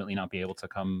then ultimately not be able to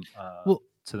come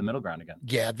to the middle ground again.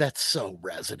 Yeah, that's so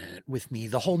resonant with me.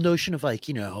 The whole notion of like,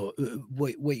 you know,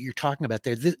 what you're talking about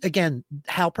there. Again,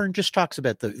 Halpern just talks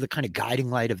about the kind of guiding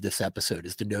light of this episode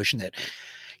is the notion that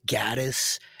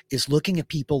Gaddis is looking at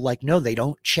people like, no, they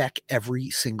don't check every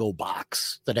single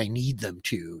box that I need them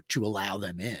to allow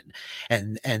them in.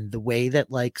 And the way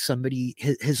that like somebody,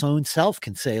 his own self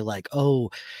can say like, oh,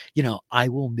 you know, I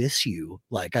will miss you.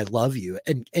 Like, I love you.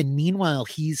 And meanwhile,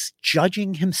 he's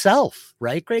judging himself,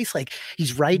 right, Grace? Like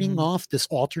he's writing off this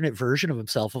alternate version of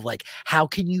himself of like, how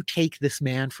can you take this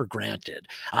man for granted?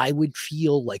 I would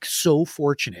feel like so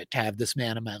fortunate to have this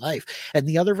man in my life. And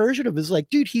the other version of him is like,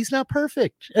 dude, he's not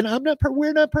perfect. And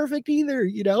we're not perfect either,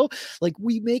 you know, like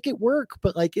we make it work,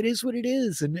 but like it is what it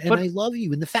is, and I love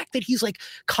you. And the fact that he's like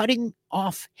cutting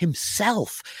off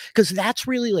himself, because that's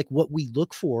really like what we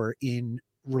look for in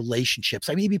relationships.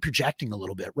 I may be projecting a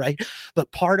little bit, right?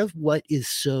 But part of what is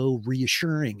so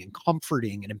reassuring and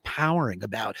comforting and empowering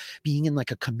about being in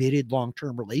like a committed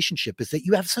long-term relationship is that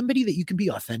you have somebody that you can be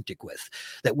authentic with,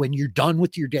 that when you're done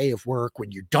with your day of work,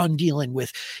 when you're done dealing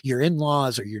with your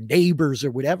in-laws or your neighbors or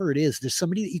whatever it is, there's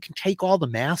somebody that you can take all the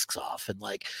masks off and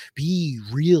like be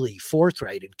really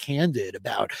forthright and candid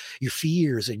about your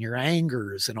fears and your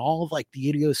angers and all of like the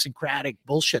idiosyncratic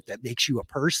bullshit that makes you a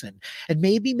person and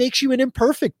maybe makes you an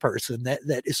imperfect person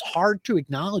that is hard to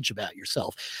acknowledge about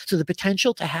yourself. So the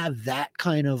potential to have that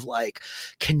kind of like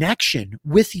connection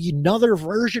with another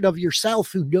version of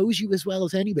yourself who knows you as well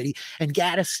as anybody, and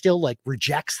Gaddis still like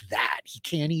rejects that. He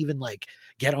can't even like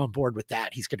get on board with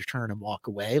that. He's going to turn and walk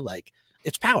away. Like,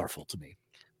 it's powerful to me.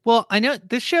 Well, I know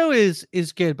this show is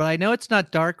good, but I know it's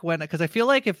not dark because I feel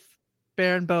like if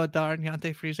Baron Boadar and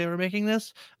Yante Friese were making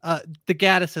this, the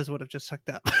Gaddises would have just sucked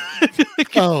up.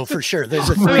 Oh, for sure. There's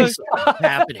a threesome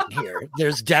happening here.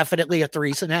 There's definitely a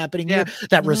threesome happening here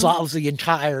that resolves the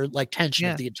entire like tension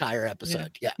of the entire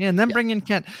episode. Yeah. And then bring in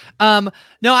Kent. No,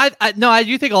 I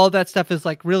do think all of that stuff is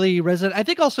like really resonant. I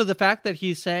think also the fact that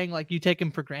he's saying like you take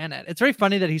him for granted. It's very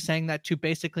funny that he's saying that to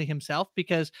basically himself,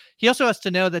 because he also has to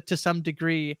know that to some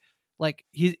degree, like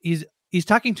he's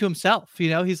talking to himself, you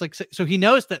know, he's like, so he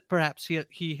knows that perhaps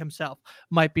he himself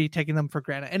might be taking them for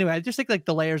granted. Anyway, I just think like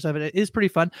the layers of it is pretty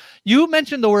fun. You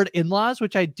mentioned the word in-laws,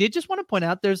 which I did just want to point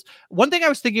out. There's one thing I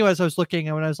was thinking as I was looking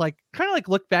and when I was like, kind of like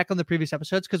look back on the previous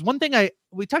episodes. Cause one thing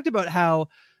we talked about how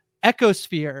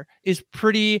Echosphere is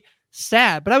pretty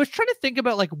sad, but I was trying to think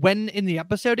about like when in the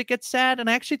episode it gets sad. And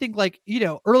I actually think like, you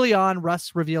know, early on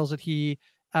Russ reveals that he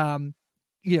has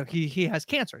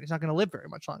cancer and he's not going to live very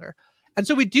much longer. And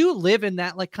so we do live in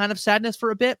that like kind of sadness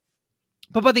for a bit.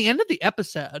 But by the end of the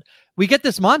episode, we get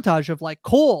this montage of like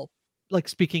Cole like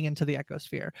speaking into the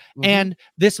Echosphere and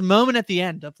this moment at the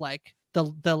end of like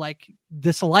the like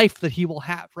this life that he will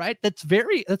have, right? That's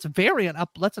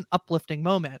an uplifting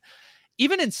moment.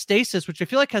 Even in Stasis, which I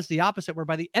feel like has the opposite, where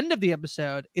by the end of the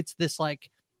episode, it's this like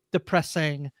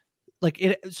depressing, like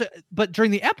it. So, but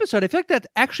during the episode, I feel like that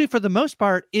actually for the most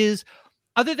part is,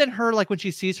 other than her, like when she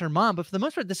sees her mom, but for the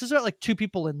most part, this is about like two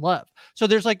people in love. So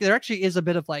there actually is a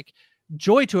bit of like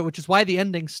joy to it, which is why the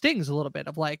ending stings a little bit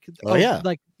of like,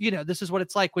 like, you know, this is what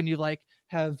it's like when you like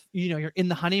you're in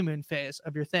the honeymoon phase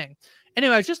of your thing.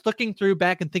 Anyway, I was just looking through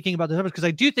back and thinking about this because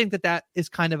I do think that is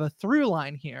kind of a through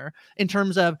line here in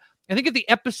terms of, I think if the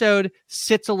episode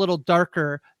sits a little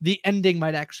darker, the ending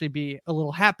might actually be a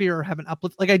little happier or have an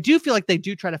uplift. Like, I do feel like they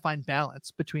do try to find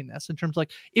balance between this in terms of,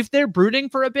 like, if they're brooding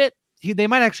for a bit, they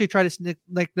might actually try to sneak,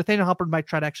 like Nathaniel Halpern might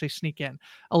try to actually sneak in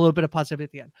a little bit of positivity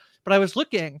at the end. But I was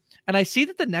looking and I see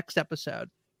that the next episode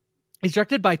is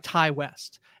directed by Ty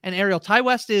West. And Ariel, Ty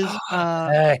West is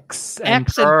X and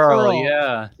Pearl.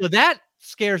 Yeah. So that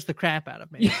scares the crap out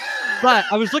of me. But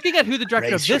I was looking at who the director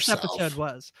Brace of this yourself. episode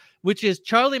was, which is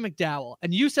Charlie McDowell.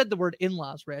 And you said the word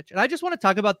in-laws, Rich. And I just want to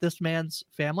talk about this man's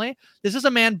family. This is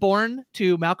a man born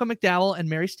to Malcolm McDowell and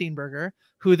Mary Steenburgen,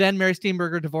 who then Mary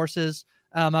Steenburgen divorces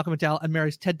Malcolm McDowell and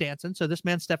marries Ted Danson. So this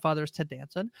man's stepfather is Ted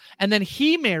Danson. And then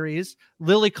he marries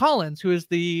Lily Collins, who is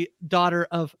the daughter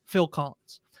of Phil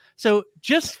Collins. So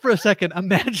just for a second,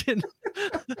 imagine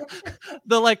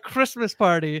the like Christmas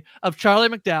party of Charlie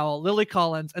McDowell, Lily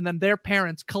Collins, and then their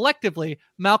parents collectively,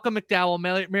 Malcolm McDowell,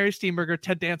 Mary Steenburgen,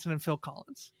 Ted Danson, and Phil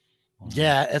Collins.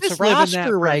 Yeah, it's Just a live in that roster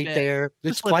for a right bit. there.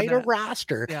 It's Just live in quite a that.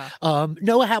 roster. Yeah.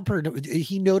 Noah Halpern,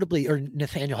 he notably, or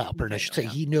Nathaniel Halpern, I should say,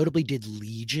 Nathaniel, he notably did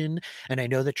Legion, and I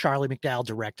know that Charlie McDowell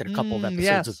directed a couple of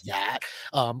episodes of that.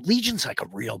 Legion's like a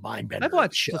real mind bender. I've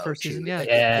watched show the first season, too. yeah.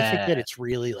 I think that it's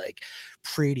really like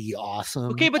pretty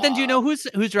awesome. Okay, but then do you know who's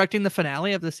directing the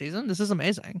finale of the season? This is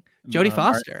amazing. Jodie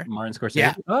Foster. Martin Scorsese.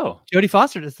 Yeah. Oh, Jodie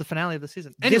Foster is the finale of the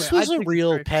season. Anyway, this was I a think it's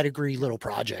real very- pedigree little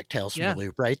project, Tales from Yeah. the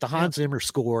Loop, right? The Yeah. Hans Zimmer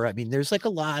score. I mean, there's like a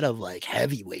lot of like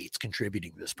heavyweights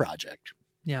contributing to this project.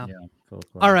 Yeah. Phil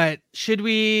Collins. All right. Should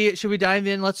we dive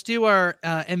in? Let's do our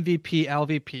MVP,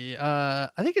 LVP. I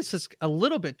think it's just a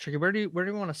little bit tricky. Where do you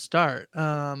want to start?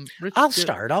 Rich, I'll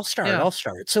start. Yeah.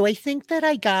 So I think that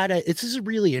this is a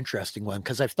really interesting one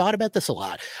because I've thought about this a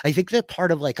lot. I think that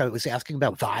part of like I was asking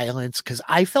about violence because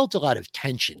I felt a lot of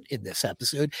tension in this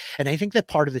episode. And I think that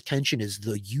part of the tension is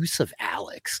the use of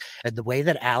Alex and the way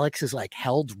that Alex is like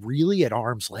held really at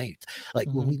arm's length. Like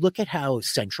when we look at how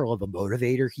central of a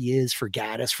motivator he is for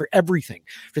Gaddis, for everything,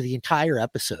 for the entire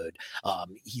episode,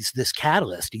 he's this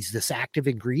catalyst, he's this active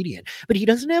ingredient, but he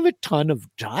doesn't have a ton of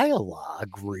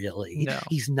dialogue really. No.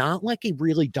 He's not like a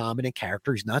really dominant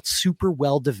character. He's not super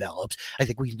well developed. I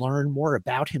think we learn more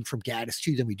about him from Gaddis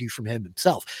too than we do from him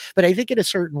himself. But I think in a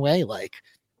certain way, like,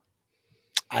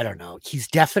 I don't know, he's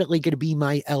definitely going to be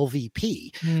my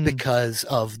LVP because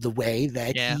of the way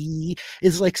that he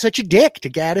is like such a dick to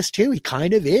Gaddis too. He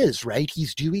kind of is, right?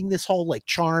 He's doing this whole like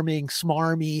charming,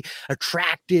 smarmy,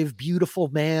 attractive, beautiful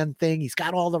man thing. He's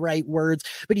got all the right words,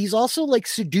 but he's also like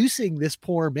seducing this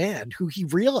poor man who he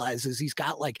realizes he's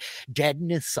got like dead in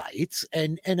his sights.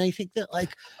 And I think that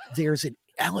like there's an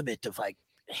element of like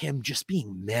him just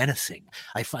being menacing.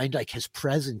 I find like his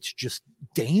presence just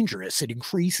dangerous. It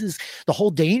increases the whole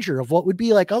danger of what would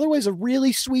be like otherwise a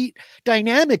really sweet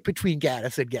dynamic between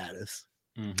Gaddis and Gaddis.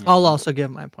 I'll also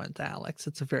give my point to Alex.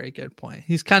 It's a very good point.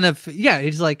 He's kind of,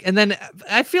 he's like, and then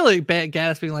I feel like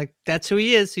Gaddis being like, that's who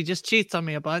he is. He just cheats on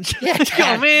me a bunch. Yeah,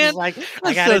 Oh, man. he's like, I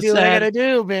That's gotta so do what I sad. gotta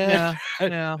do, man.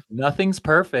 Yeah. Nothing's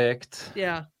perfect.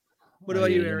 Yeah. What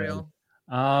about you, Ariel?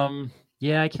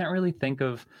 Yeah, I can't really think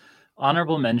of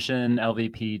honorable mention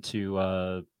LVP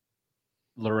to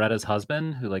Loretta's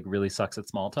husband, who like really sucks at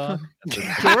small talk.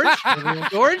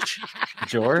 George.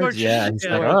 Yeah, he's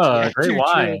like, oh, great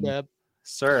wine,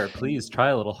 sir. Please try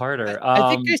a little harder. I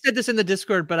think I said this in the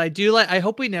Discord, but I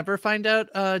hope we never find out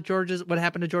what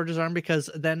happened to George's arm, because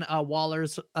then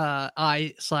Waller's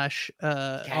eye /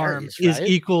 arm is right?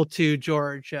 equal to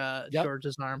George's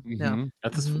arm. Yeah.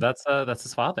 That's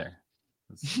his father.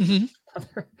 Mhm.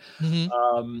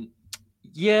 Mhm.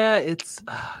 Yeah, it's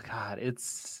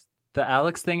it's the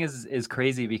Alex thing is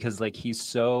crazy because like he's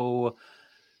so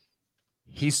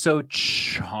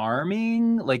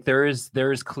charming. Like there is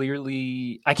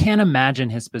clearly, I can't imagine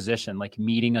his position, like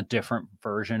meeting a different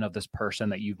version of this person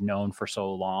that you've known for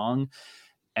so long,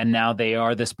 and now they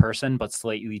are this person but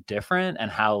slightly different, and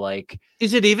how like,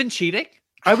 is it even cheating?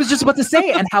 I was just about to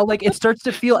say, and how like it starts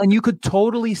to feel, and you could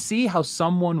totally see how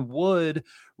someone would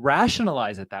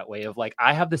rationalize it that way of like,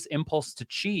 I have this impulse to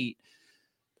cheat,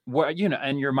 where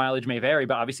and your mileage may vary,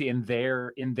 but obviously in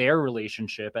their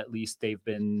relationship, at least it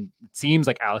seems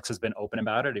like Alex has been open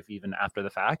about it, if even after the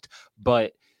fact.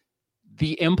 But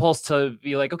the impulse to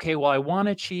be like, okay, well, I want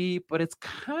to cheat, but it's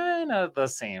kind of the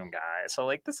same guy, so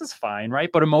like this is fine, right?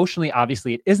 But emotionally,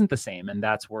 obviously, it isn't the same, and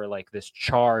that's where like this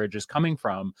charge is coming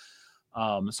from.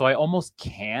 So I almost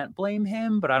can't blame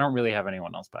him, but I don't really have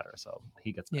anyone else better, so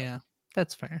he gets better. Yeah,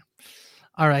 that's fair.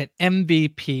 All right,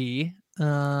 MVP.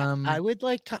 I would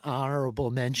like to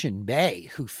honorable mention May,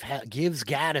 who gives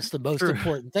Gaddis the most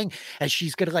important thing, as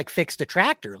she's gonna like fix the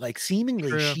tractor. Like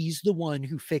seemingly she's the one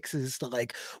who fixes the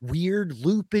like weird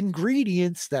loop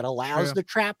ingredients that allows the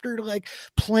tractor to like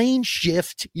plane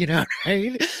shift, you know what I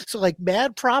mean? So like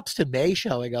mad props to May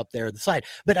showing up there on the side.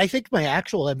 But I think my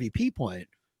actual MVP point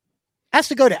has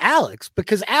to go to Alex,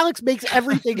 because Alex makes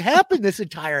everything happen this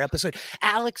entire episode.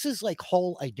 Alex's like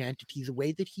whole identity, the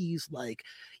way that he's like,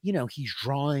 you know, he's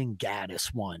drawing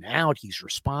Gaddis one out. He's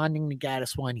responding to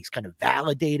Gaddis one. He's kind of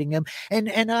validating him.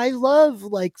 And I love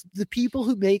like the people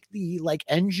who make the like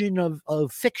engine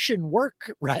of fiction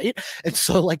work, right? And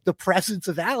so like the presence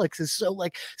of Alex is so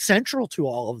like central to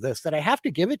all of this that I have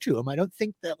to give it to him. I don't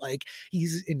think that like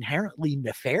he's inherently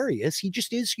nefarious. He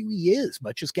just is who he is,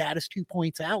 much as Gaddis 2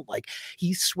 points out. Like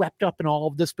he's swept up in all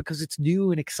of this because it's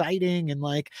new and exciting. And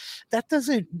like, that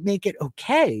doesn't make it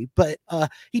okay. But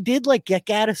he did like get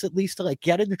Gaddis at least to like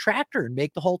get in the tractor and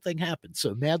make the whole thing happen.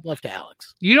 So mad love to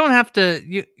Alex. You don't have to,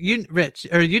 you Rich,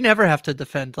 or you never have to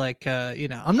defend like, you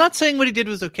know, I'm not saying what he did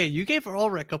was okay. You gave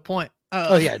Ulrich a point.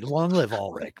 Oh yeah, long live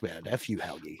Ulrich, man. F you,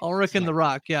 Helgi. Ulrich and the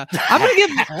Rock, yeah. I'm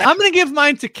gonna give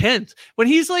mine to Kent when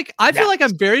he's like, I feel like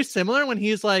I'm very similar when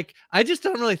he's like, I just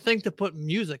don't really think to put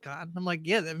music on. I'm like,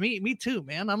 yeah, me too,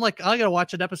 man. I'm like, I gotta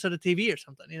watch an episode of TV or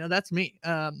something. You know, that's me.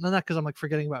 Not because I'm like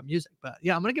forgetting about music, but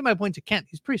yeah, I'm gonna give my point to Kent.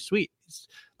 He's pretty sweet. He's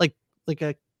like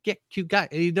a cute guy.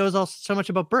 He knows so much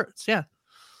about birds. Yeah,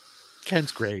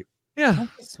 Kent's great. Yeah,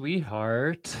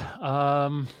 sweetheart.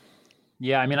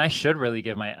 Yeah, I mean, I should really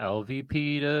give my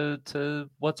LVP to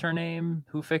what's her name,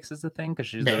 who fixes the thing, because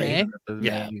she's May.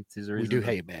 We do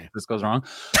hate May. This goes wrong,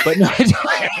 but no,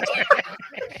 I don't.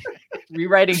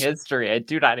 Rewriting history. I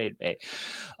do not hate May.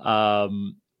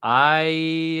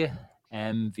 I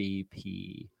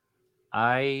MVP.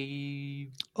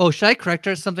 should I correct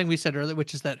her? Something we said earlier,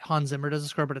 which is that Hans Zimmer does a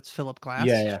score, but it's Philip Glass.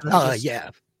 Yeah. Yeah.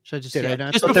 Should I just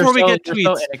just before we get tweets?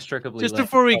 So inextricably just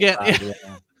before we get.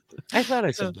 I thought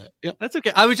I said that. Yep. That's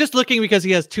okay. I was just looking because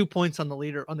he has 2 points on the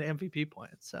leader on the MVP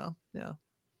points. So yeah.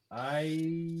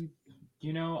 I'm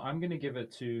gonna give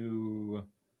it to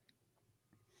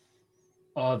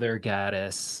other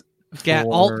Gaddis.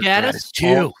 Alt Gaddis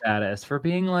too. Gaddis for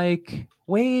being like,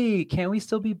 wait, can't we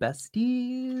still be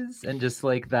besties? And just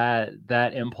like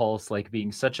that impulse, like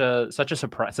being such a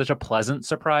surprise, such a pleasant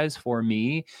surprise for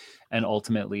me. And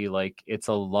ultimately, like, it's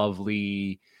a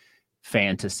lovely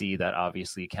fantasy that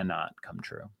obviously cannot come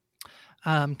true.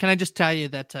 Can I just tell you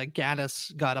that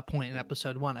Gaddis got a point in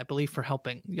episode 1, I believe, for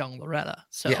helping young Loretta.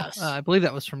 So yes. I believe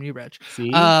that was from you, Reg.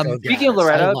 Speaking of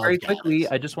Loretta, very quickly,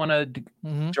 I just want to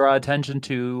draw attention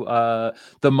to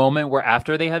the moment where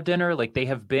after they have dinner, like they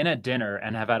have been at dinner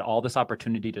and have had all this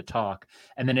opportunity to talk.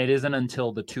 And then it isn't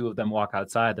until the two of them walk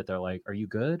outside that they're like, are you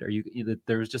good?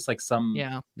 There's just like some,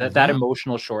 that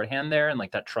emotional shorthand there. And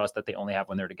like that trust that they only have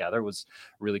when they're together was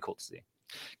really cool to see.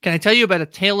 Can I tell you about a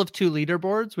tale of two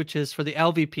leaderboards, which is for the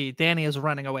LVP? Danny is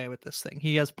running away with this thing.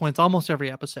 He has points almost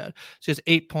every episode. So he has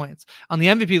 8 points. On the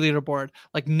MVP leaderboard,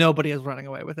 like nobody is running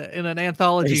away with it. In an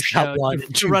anthology show,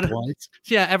 points.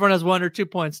 Yeah, everyone has 1 or 2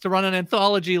 points. To run an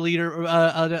anthology a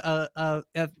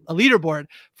leaderboard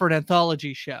for an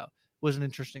anthology show was an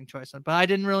interesting choice, but I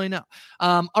didn't really know.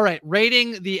 All right,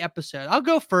 rating the episode. I'll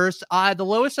go first. The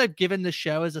lowest I've given the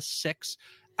show is a 6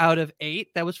 out of 8.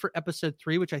 That was for episode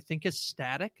 3, which I think is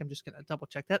static. I'm just going to double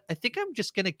check that. I think I'm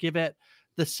just going to give it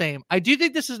the same. I do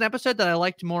think this is an episode that I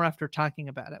liked more after talking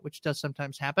about it, which does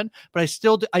sometimes happen, but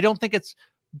I don't think it's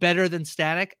better than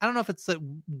static. I don't know if it's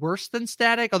worse than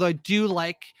static, although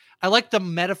I like the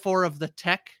metaphor of the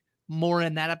tech more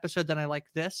in that episode than I like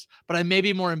this, but I may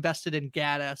be more invested in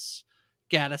Gaddis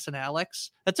and Alex.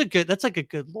 That's like a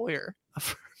good lawyer.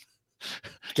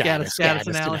 Gaddis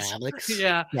and Alex.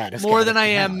 Yeah, more than I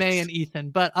am May and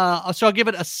Ethan. But so I'll give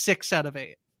it a 6 out of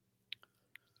 8.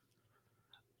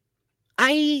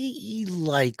 I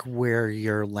like where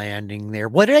you're landing there.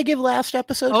 What did I give last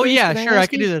episode? Oh, yeah, sure. I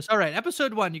can do this. All right.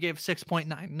 Episode 1, you gave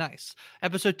 6.9. Nice.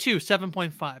 Episode 2,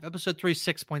 7.5. Episode 3,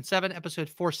 6.7. Episode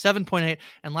 4, 7.8.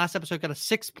 And last episode got a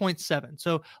 6.7.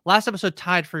 So last episode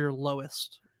tied for your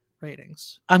lowest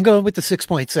ratings. I'm going with the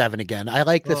 6.7 again. I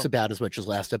like this about as much as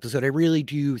last episode. I really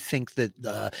do think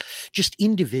that just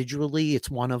individually,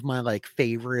 it's one of my like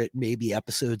favorite maybe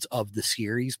episodes of the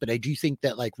series, but I do think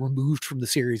that like removed from the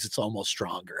series, it's almost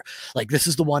stronger. Like this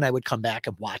is the one I would come back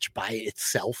and watch by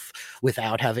itself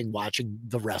without having watching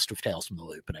the rest of Tales from the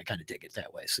Loop. And I kind of dig it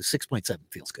that way. So 6.7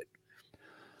 feels good.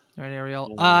 All right,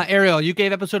 Ariel. Ariel, you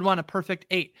gave episode 1 a perfect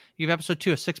 8. You gave episode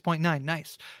 2 a 6.9.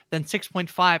 Nice. Then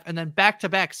 6.5, and then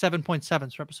back-to-back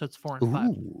 7.7s for episodes 4 and 5.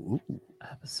 Ooh.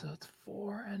 Episodes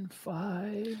 4 and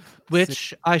 5.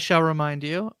 Which I shall remind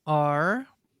you are...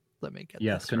 Let me get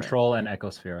this Control right. and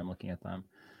Ecosphere. I'm looking at them.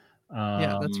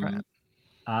 Yeah, that's right.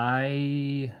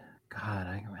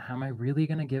 How am I really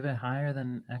going to give it higher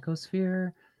than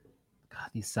Ecosphere? God,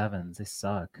 these 7s, they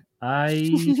suck.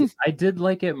 I did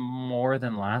like it more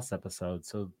than last episode,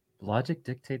 so logic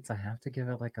dictates I have to give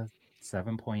it like a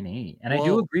 7.8. And I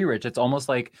do agree, Rich. It's almost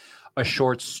like a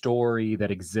short story that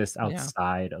exists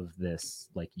outside of this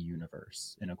like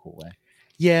universe in a cool way.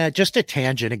 Yeah, just a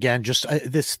tangent again. Just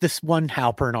this one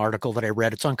Halpern article that I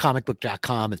read. It's on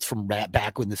comicbook.com. It's from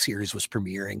back when the series was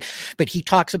premiering. But he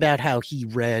talks about how he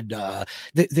read.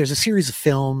 There's a series of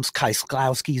films,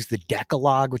 Kieslowski's The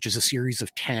Decalogue, which is a series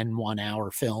of 10 one-hour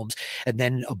films, and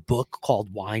then a book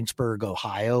called Winesburg,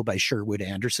 Ohio, by Sherwood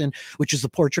Anderson, which is the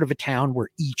portrait of a town where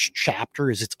each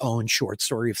chapter is its own short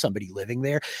story of somebody living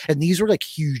there. And these were like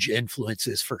huge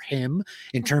influences for him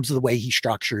in terms of the way he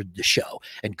structured the show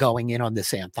and going in on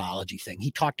this anthology thing. He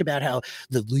talked about how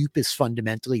the loop is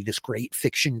fundamentally this great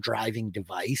fiction driving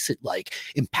device. It like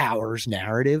empowers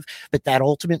narrative, but that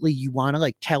ultimately you want to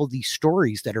like tell these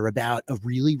stories that are about a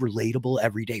really relatable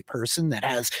everyday person that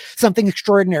has something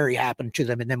extraordinary happen to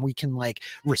them, and then we can like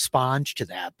respond to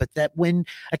that. But that when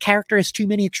a character has too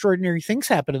many extraordinary things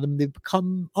happen to them, they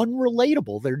become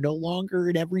unrelatable. They're no longer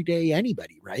an everyday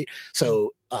anybody, right?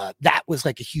 So that was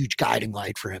like a huge guiding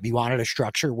light for him. He wanted a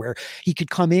structure where he could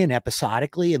come in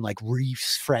episodically and like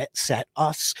reset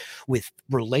us with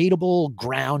relatable,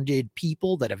 grounded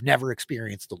people that have never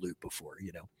experienced the loop before,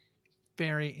 you know?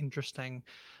 Very interesting.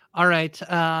 All right.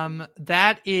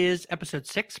 That is episode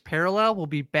 6, Parallel. We'll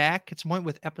be back at some point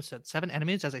with episode 7,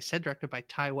 Enemies, as I said, directed by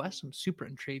Ty West. I'm super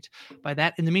intrigued by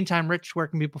that. In the meantime, Rich, where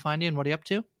can people find you and what are you up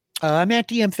to? I'm at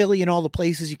DM Philly in all the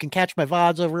places. You can catch my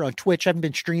VODs over on Twitch. I haven't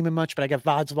been streaming much, but I got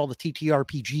VODs of all the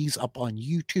TTRPGs up on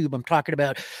YouTube. I'm talking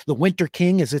about The Winter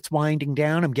King as it's winding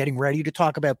down. I'm getting ready to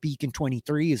talk about Beacon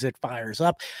 23 as it fires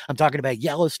up. I'm talking about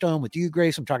Yellowstone with you,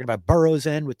 Grace. I'm talking about Burroughs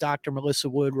End with Dr. Melissa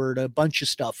Woodward. A bunch of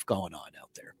stuff going on out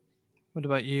there. What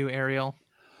about you, Ariel?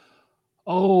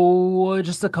 Oh,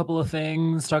 just a couple of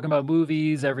things. Talking about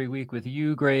movies every week with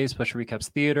you, Grace, Special Recaps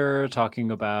Theater. Talking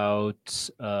about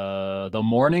The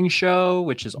Morning Show,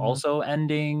 which is also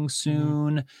ending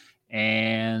soon.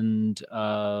 And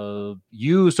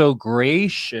you so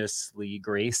graciously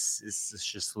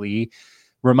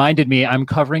reminded me I'm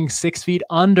covering 6 Feet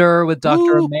Under with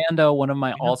Dr. Amanda, one of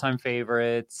my all-time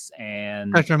favorites.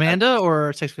 And Dr. Amanda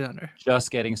or 6 Feet Under? Just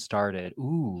getting started.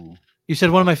 Ooh. You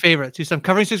said one of my favorites. You said I'm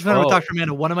covering 6 Feet Under with Dr.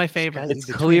 Amanda, one of my favorites.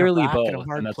 It's clearly both,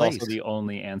 and that's also the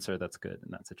only answer that's good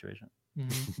in that situation.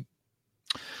 Mm-hmm.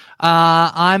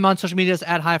 I'm on social medias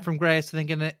at Hi from Grace. I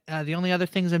think the only other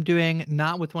things I'm doing,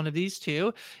 not with one of these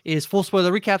two, is full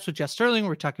spoiler recaps with Jess Sterling.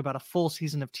 We're talking about a full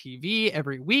season of TV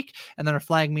every week, and then our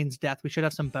Flag Means Death. We should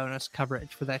have some bonus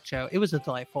coverage for that show. It was a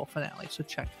delightful finale, so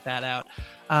check that out.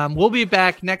 We'll be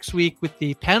back next week with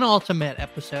the penultimate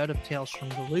episode of Tales from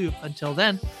the Loop. Until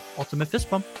then, ultimate fist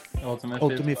bump.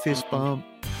 Ultimate fist bump.